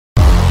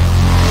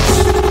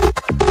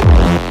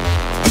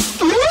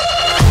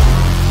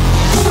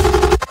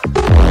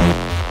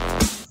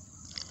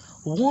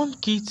One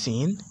key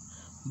thing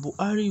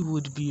Buhari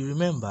would be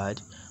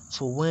remembered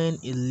for when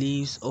he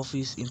leaves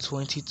office in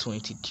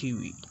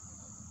 2023.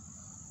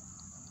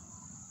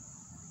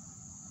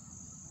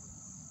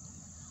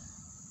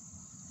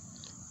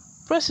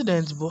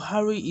 President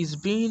Buhari is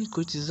being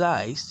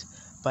criticized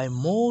by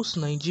most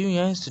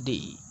Nigerians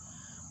today.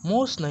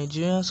 Most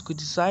Nigerians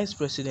criticize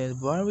President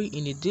Buhari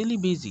on a daily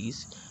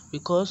basis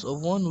because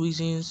of one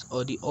reason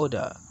or the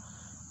other.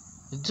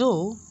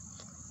 Though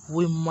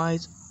we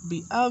might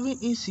be having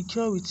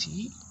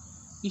insecurity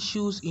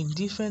issues in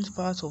different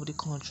parts of the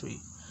country,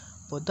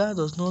 but that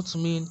does not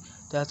mean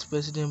that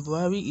President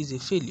Buhari is a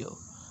failure,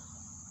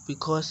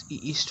 because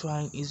he is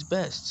trying his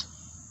best.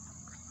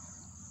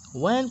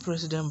 When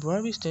President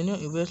Buhari's tenure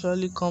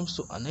eventually comes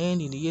to an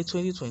end in the year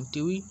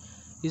 2023,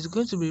 he is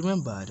going to be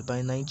remembered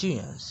by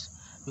Nigerians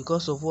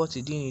because of what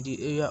he did in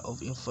the area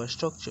of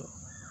infrastructure.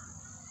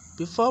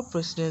 Before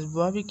President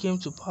Buhari came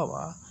to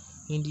power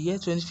in the year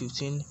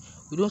 2015,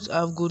 we don't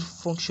have good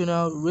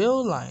functional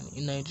rail line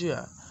in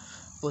Nigeria,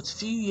 but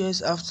few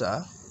years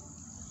after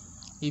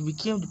he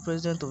became the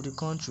president of the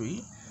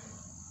country,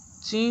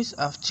 things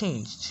have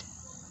changed.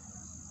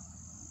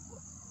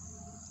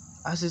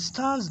 As it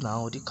stands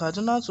now, the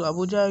Kaduna to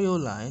Abuja rail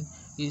line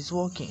is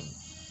working.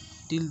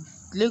 The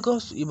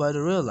Lagos to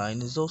Ibadan rail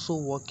line is also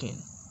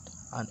working,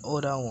 and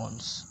other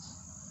ones.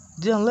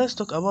 Then let's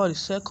talk about the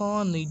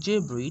second Niger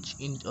bridge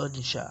in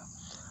Onitsha,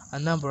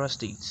 Anambra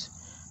State.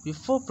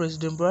 Before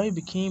President Buhari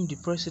became the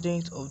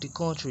president of the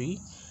country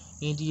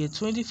in the year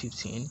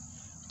 2015,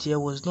 there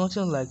was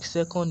nothing like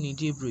second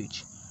Niger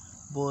bridge,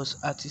 but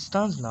as it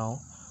stands now,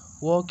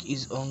 work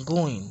is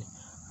ongoing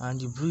and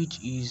the bridge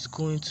is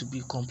going to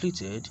be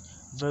completed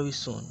very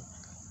soon.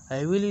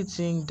 I really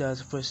think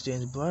that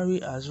President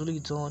Buhari has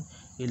really done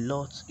a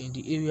lot in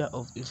the area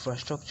of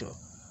infrastructure,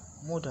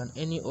 more than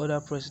any other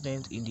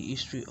president in the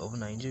history of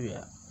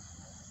Nigeria.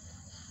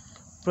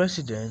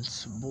 President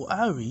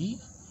Buhari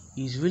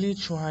is really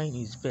trying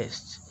his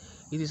best.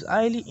 It is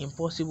highly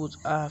impossible to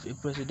have a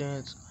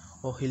president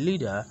or a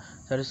leader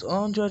that is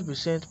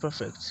 100%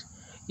 perfect.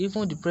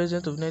 Even the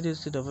President of the United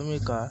States of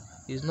America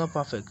is not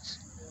perfect.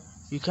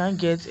 You can't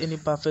get any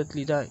perfect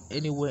leader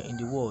anywhere in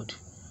the world.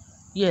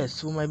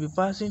 Yes, we might be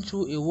passing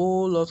through a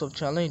whole lot of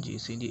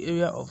challenges in the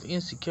area of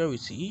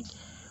insecurity,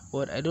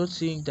 but I don't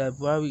think that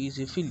Buhari is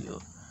a failure.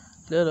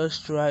 Let us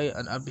try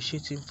and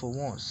appreciate him for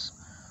once.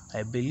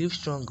 I believe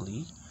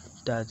strongly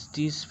that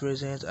this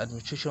present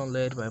administration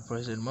led by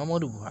President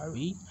Muhammadu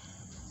Buhari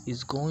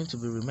is going to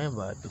be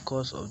remembered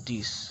because of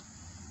this.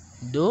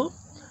 Though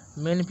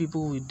many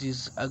people will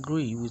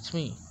disagree with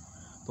me,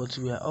 but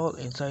we are all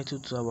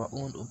entitled to our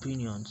own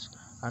opinions,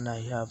 and I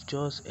have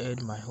just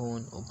aired my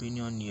own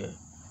opinion here.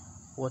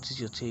 What is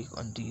your take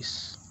on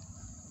this?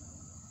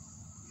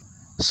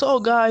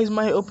 So guys,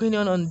 my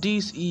opinion on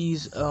this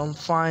is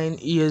fine.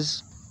 He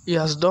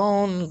has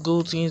done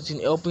good things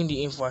in helping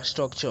the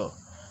infrastructure,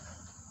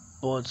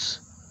 but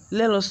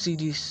let us see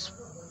this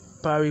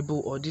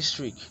parable or this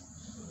trick.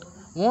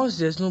 Once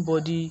there's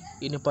nobody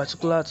in a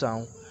particular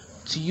town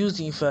to use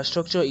the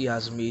infrastructure he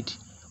has made,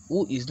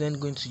 who is then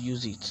going to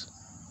use it?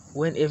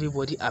 When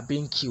everybody are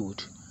being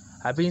killed,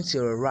 are being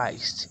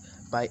terrorized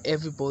by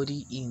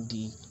everybody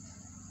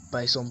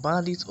by some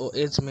bandits or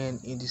headsmen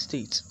in the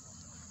state.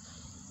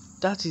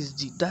 That is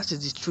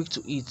the trick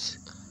to it.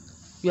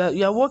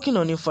 You are working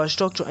on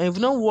infrastructure, and if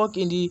you don't work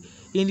in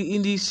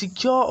the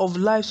secure of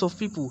lives of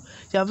people,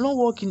 you have not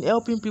worked in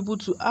helping people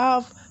to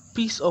have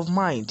peace of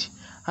mind,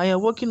 and you're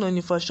working on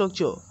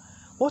infrastructure.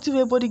 What if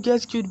everybody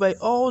gets killed by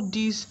all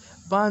these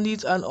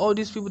bandits and all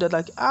these people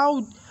that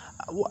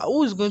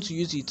who is going to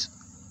use it?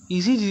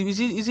 Is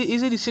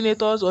it the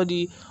senators or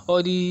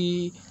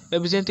the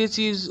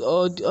representatives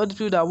or the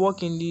people that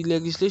work in the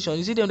legislation?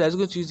 Is it them that's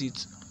going to use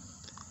it?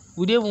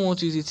 Would they even want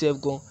to use it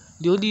self-gun?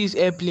 They only use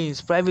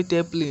airplanes, private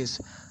airplanes.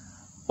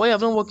 Why you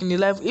have not worked in the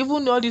life?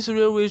 Even all this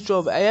railway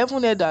stuff, I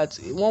haven't heard that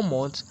 1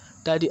 month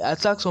that they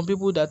attack some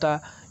people that are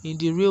in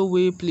the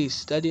railway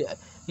place,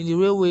 in the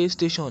railway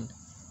station.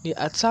 They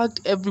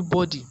attacked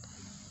everybody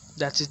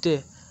that is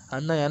there,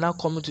 and now you're now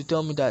coming to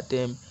tell me that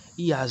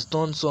he has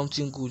done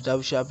something good, that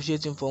we should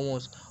appreciate him for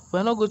once. We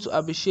are not going to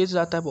appreciate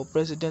that type of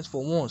president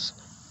for once,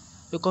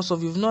 because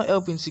of you've not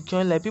helped in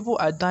securing life. People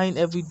are dying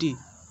every day.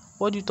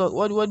 What do you talk?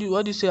 What do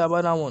you say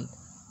about that one?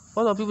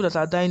 What are people that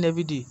are dying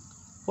every day?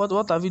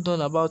 What have you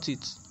done about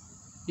it?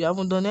 You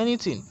haven't done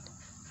anything.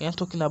 You're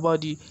talking about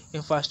the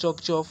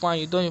infrastructure. Fine,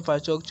 you done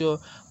infrastructure,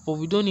 but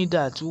we don't need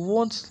that. We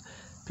want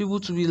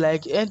people to be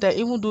like enter.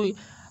 Even though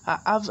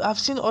I've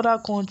seen other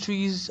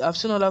countries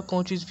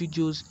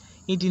videos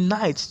in the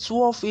night,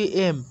 12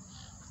 a.m.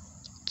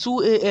 2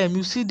 a.m.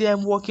 you see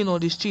them walking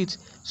on the street.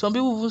 Some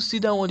people even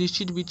sit down on the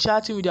street, be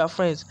chatting with their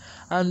friends,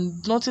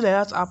 and nothing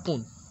like that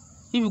happen.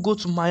 If you go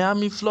to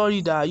Miami,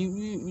 Florida,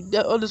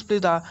 all those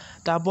places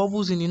that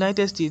bubbles in the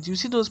United States, you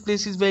see those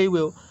places very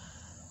well.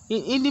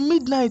 In the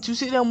midnight, you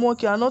see them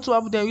walking, and not to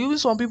happen them. Even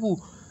some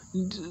people,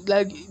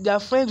 like their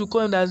friends will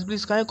call them that,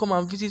 please can you come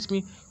and visit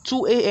me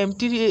 2 a.m.,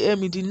 3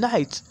 a.m. in the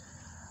night,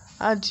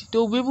 and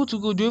they'll be able to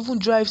go. They even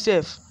drive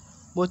safe.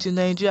 But in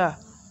Nigeria,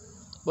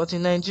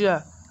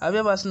 have you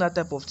ever seen that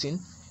type of thing?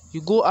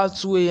 You go out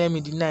 2 a.m.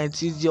 in the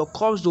night, it's your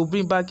corpse they'll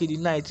bring back in the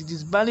night, it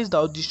is bandits that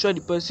will destroy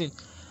the person.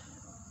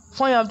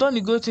 Fine, you have done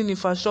the great in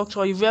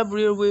infrastructure, you have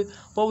railway,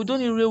 but we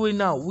don't need railway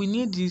now. We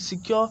need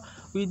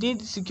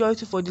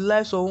security for the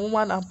lives of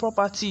women and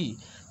property.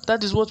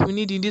 That is what we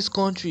need in this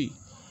country.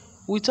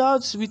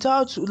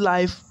 Without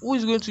life, who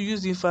is going to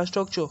use the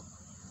infrastructure?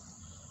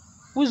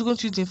 Who is going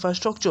to use the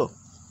infrastructure?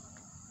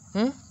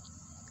 So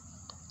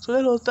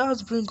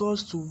let's bring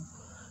us to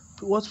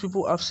what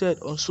people have said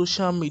on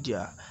social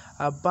media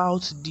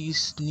about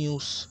this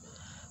news.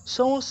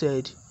 Someone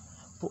said,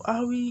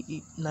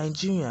 Buhari,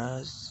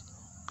 Nigeria's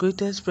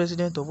greatest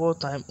president of all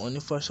time on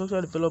infrastructure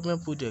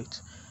development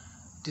projects,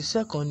 the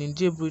second in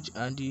J Bridge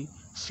and the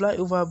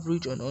flyover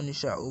bridge on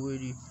Onisha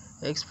Owerri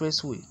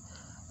Expressway,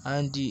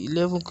 and the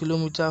 11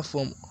 km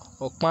from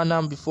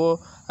Okpanam before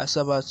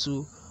Asaba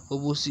to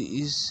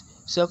Obosi is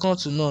second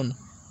to none.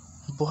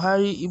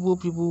 Buhari,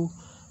 Igbo people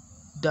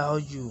dow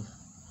you.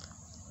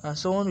 And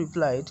someone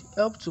replied,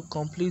 help to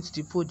complete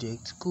the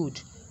project,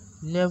 good,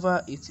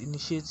 never its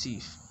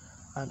initiative,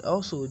 and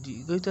also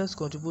the greatest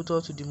contributor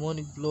to the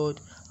money,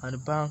 blood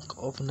and bank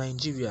of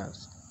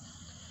Nigerians.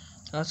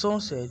 And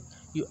someone said,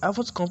 you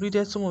haven't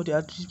completed some of the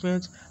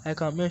achievements I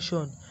can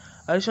mention.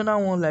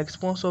 Additional one like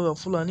sponsor of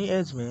Fulani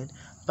herdsmen,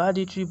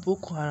 banditry,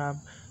 Boko Haram.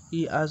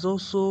 He has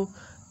also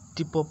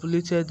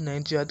depopulated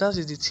Nigeria. That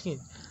is the thing.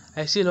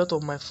 I see a lot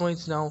of my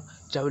friends now,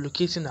 they are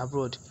relocating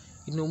abroad.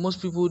 Most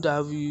people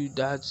that we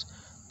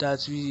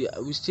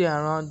stay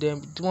around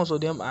them, most of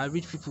them are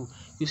rich people.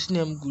 You see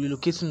them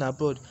relocating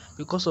abroad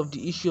because of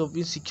the issue of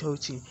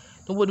insecurity.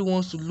 Nobody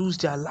wants to lose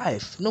their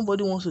life.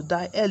 Nobody wants to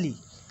die early.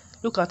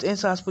 Look at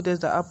NSAS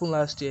protest that happened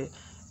last year.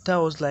 That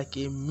was like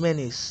a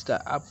menace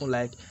that happened.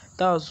 Like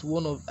that was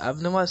one of,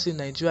 I've never seen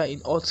Nigeria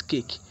in hot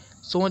cake.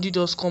 Someone did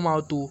just come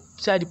out to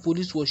say the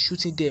police was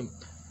shooting them.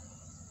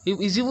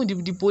 It's even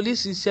the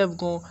police itself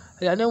gone.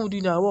 They are not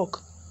doing their work.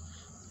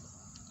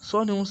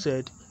 Someone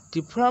said,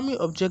 the primary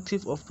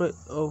objective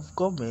of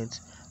government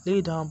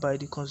laid down by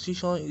the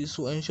Constitution is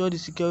to ensure the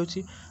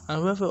security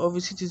and welfare of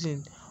its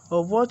citizens.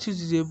 Of what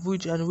use is a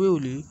bridge and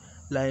railway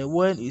like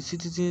when a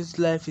citizen's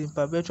life is in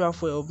perpetual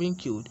fear of being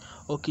killed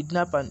or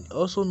kidnapped and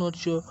also not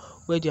sure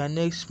where their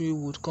next meal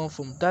would come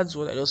from? That's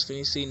what I just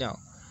finished saying now.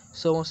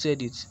 Someone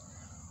said it.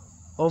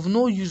 Of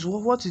no use.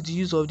 What is the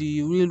use of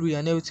the railway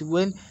and everything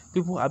when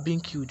people are being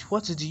killed?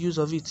 What is the use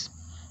of it?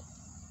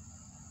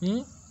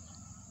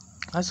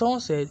 And someone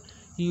said,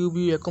 he will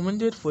be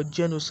recommended for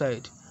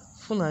genocide.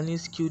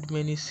 Fulanis killed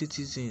many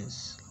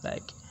citizens.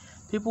 Like,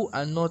 people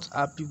are not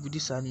happy with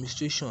this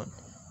administration.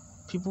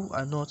 People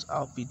are not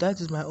happy. That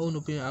is my own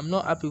opinion. I'm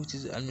not happy with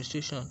his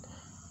administration.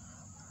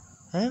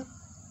 I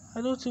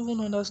don't even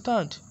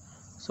understand.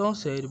 Someone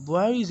said,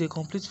 Buhari is a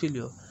complete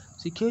failure.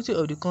 Security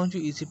of the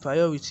country is a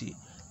priority.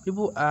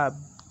 People are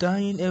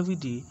dying every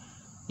day.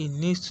 He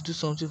needs to do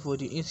something for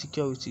the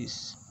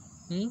insecurities.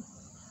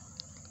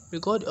 May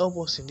God help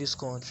us in this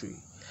country.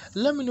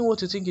 Let me know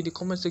what you think in the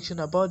comment section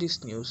about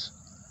this news.